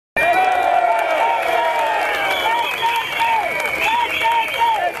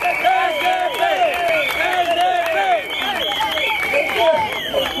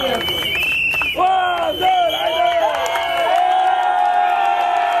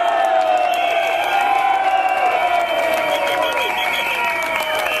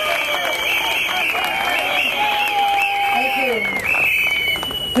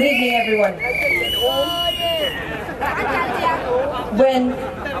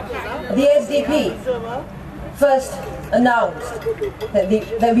the SDP first announced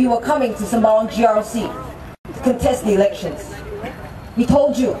that we were coming to Sembawang GRC to contest the elections, we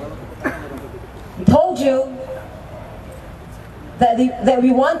told you that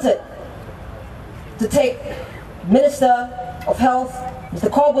we wanted to take Minister of Health, Mr.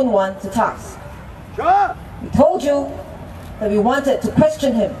 Corbyn Wan, to task. Sure. We told you that we wanted to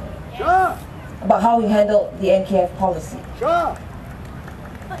question him about how he handled the NKF policy. Sure.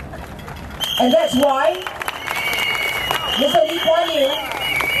 And that's why Mr. Lee Kuan Yew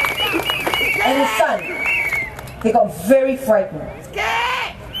and his son, they got very frightened.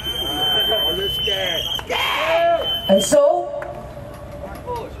 Scared. And so,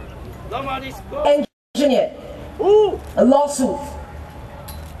 engineered a lawsuit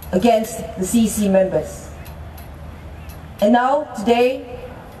against the CEC members. And now, today,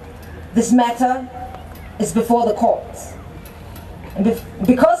 this matter is before the courts. And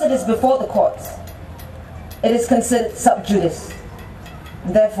because it is before the courts, it is considered sub judice.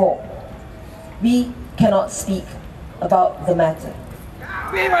 And therefore, we cannot speak about the matter.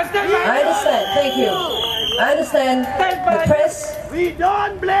 I understand, thank you. I understand the press. We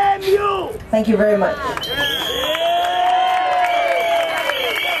don't blame you. Thank you very much.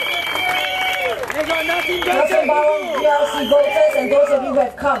 Sembawang GRC voters and those of you who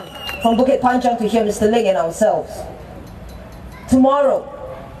have come from Bukit Panjang to hear Mr. Ling and ourselves. Tomorrow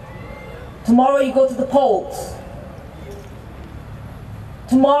you go to the polls.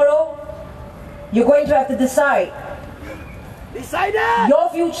 Tomorrow, you're going to have to decide your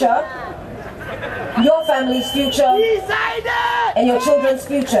future, your family's future, and your children's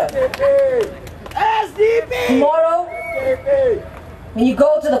future. Tomorrow, when you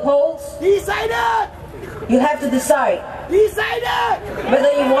go to the polls, you'll have to decide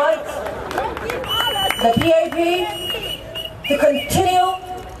whether you want the PAP to continue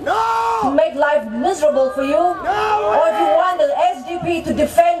to make life miserable for you, or if you want the SDP to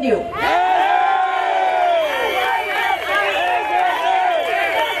defend you.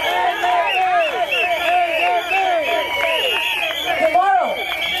 Tomorrow,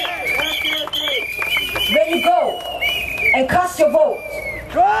 when you go and cast your vote,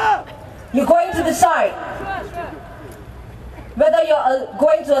 you're going to decide whether you're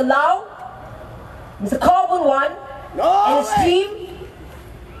going to allow Mr. Corbyn Wan and his team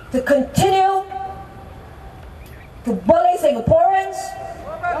to continue to bully Singaporeans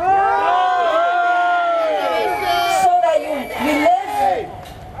so that we live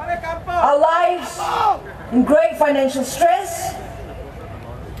our lives in great financial stress,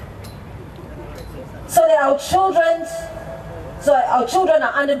 so that our children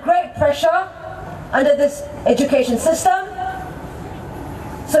are under great pressure under this education system,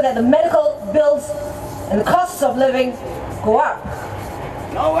 so that the medical bills and the costs of living go up.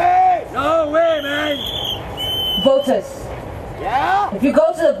 No way! No way, man! Voters, if you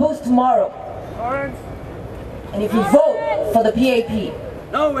go to the booth tomorrow, and if you vote for the PAP,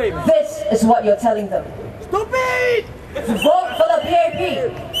 no way, this is what you're telling them. Stupid! If you vote for the PAP,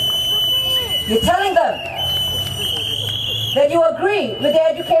 you're telling them that you agree with the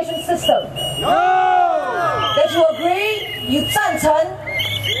education system. No! That you agree, you 赞成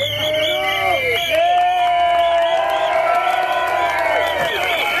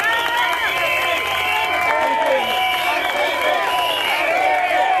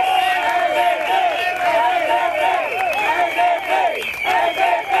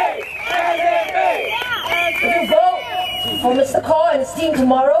for Mr. Kaur and his team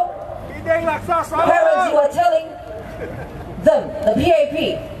tomorrow, parents, you are telling them, the PAP,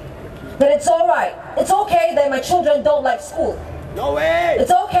 that it's alright, it's okay that my children don't like school. No way! It's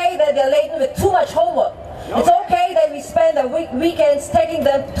okay that they're laden with too much homework. It's okay that we spend their weekends taking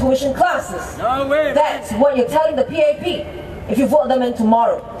them to tuition classes. No way! That's what you're telling the PAP if you vote them in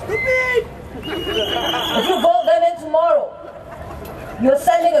tomorrow. Stupid! If you vote them in tomorrow, you're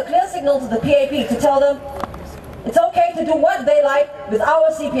sending a clear signal to the PAP to tell them it's okay to do what they like with our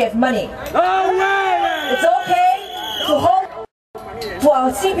CPF money. No way! It's okay to hold to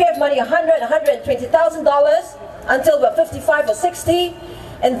our CPF money $120,000 until we're 55 or 60,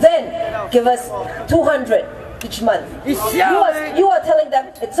 and then give us 200 each month. You are telling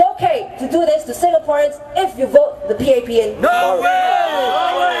them it's okay to do this to Singaporeans if you vote the PAP in tomorrow. No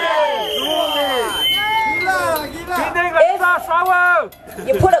way! If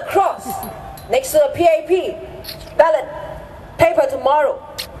you put a cross next to the PAP ballot paper tomorrow,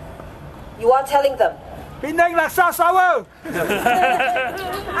 you are telling them that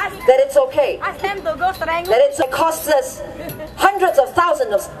it's okay, that it costs us hundreds of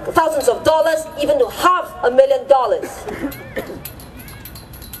thousands of dollars, even to $500,000.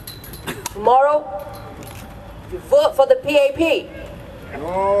 tomorrow you vote for the PAP,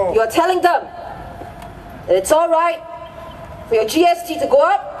 No. you are telling them that it's alright for your GST to go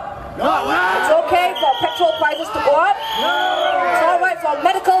up, it's okay for petrol prices to go up, it's alright for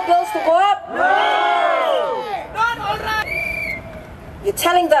medical bills to go up. Not alright. You're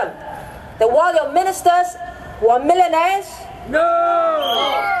telling them that while your ministers who are millionaires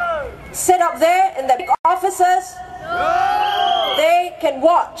sit up there in their big offices, they can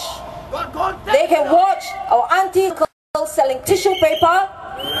watch. They can watch our aunties selling tissue paper,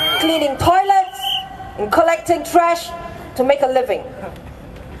 cleaning toilets, and collecting trash to make a living.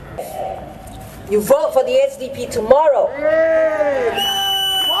 You vote for the SDP tomorrow.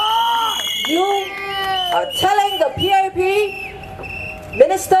 You are telling the PAP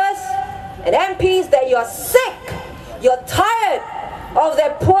ministers and MPs that you are sick, you're tired of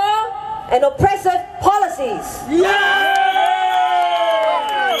their poor and oppressive policies.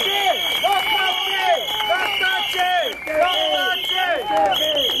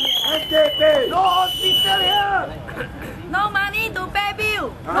 No hospital here. No money to pay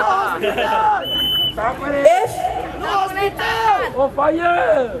bill. No hospital. If No hospital. Oh,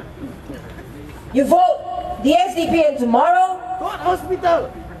 fire. you vote the SDP and tomorrow, Not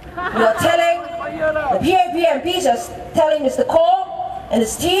hospital. you are telling the PAP MPs, are telling Mr. Cole and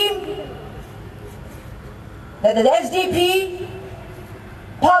his team that the SDP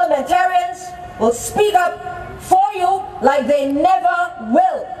parliamentarians will speak up for you like they never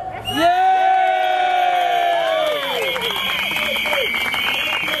will.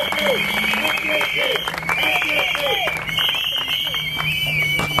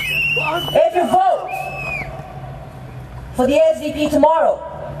 If you vote for the SDP tomorrow,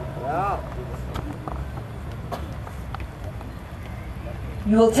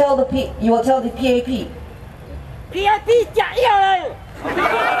 you will tell the PAP PAP chả yêu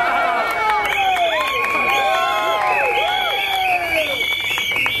đây.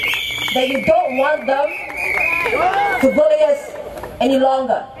 that you don't want them to bully us any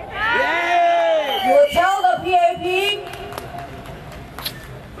longer. You will tell the PAP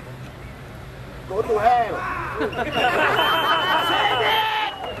Go to hell.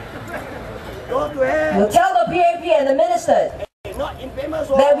 Go to hell. you will tell the PAP and the ministers Not infamous.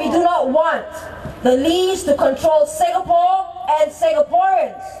 that we do not want the Lees to control Singapore and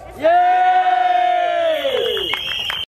Singaporeans.